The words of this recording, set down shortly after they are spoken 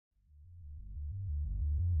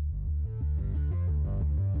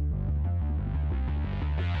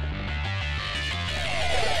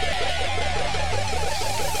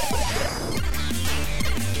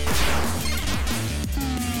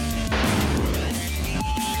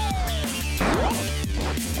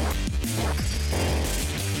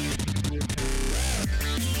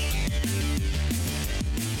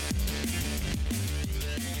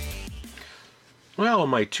Well,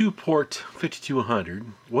 my 2-port 5200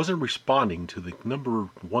 wasn't responding to the number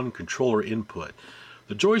 1 controller input.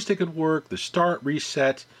 The joystick would work, the start,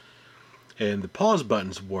 reset, and the pause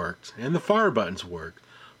buttons worked, and the fire buttons worked,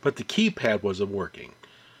 but the keypad wasn't working.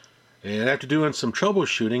 And after doing some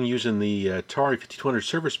troubleshooting using the Atari 5200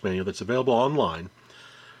 service manual that's available online,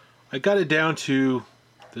 I got it down to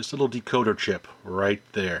this little decoder chip right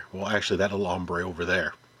there. Well, actually, that little ombre over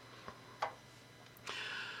there.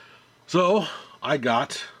 So I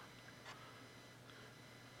got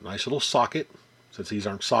a nice little socket. Since these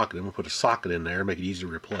aren't socketed, I'm going to put a socket in there, make it easy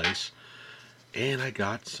to replace. And I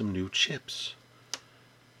got some new chips.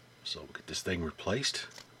 So we'll get this thing replaced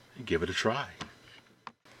and give it a try.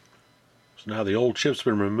 So now the old chip's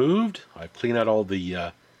been removed. I've cleaned out all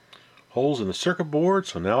the holes in the circuit board,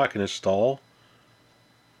 so now I can install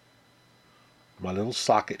my little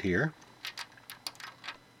socket here.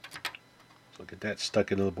 So get that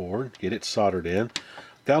stuck into the board, get it soldered in.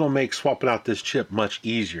 That'll make swapping out this chip much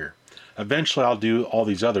easier. Eventually I'll do all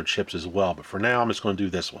these other chips as well, but for now I'm just going to do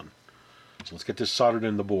this one. So let's get this soldered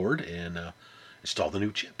in the board and install the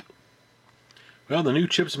new chip. Well, the new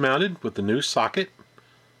chip's mounted with the new socket.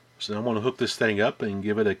 So now I'm going to hook this thing up and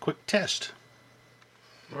give it a quick test.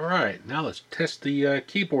 Alright, now let's test the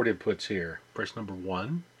keyboard inputs here. Press number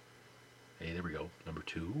 1. Hey, there we go. Number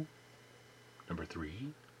 2. Number 3.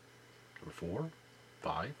 Number 4.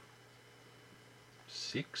 5.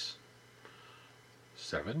 6.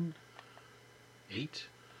 7. 8.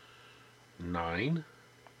 9.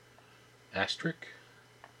 Asterisk.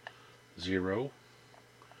 0.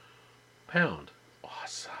 Pound.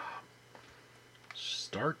 Awesome.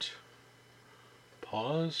 Start,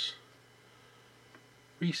 pause,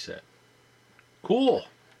 reset. Cool.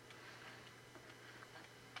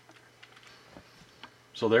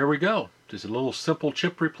 So there we go. Just a little simple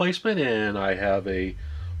chip replacement, and I have a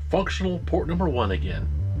functional port number 1 again.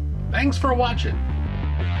 Thanks for watching.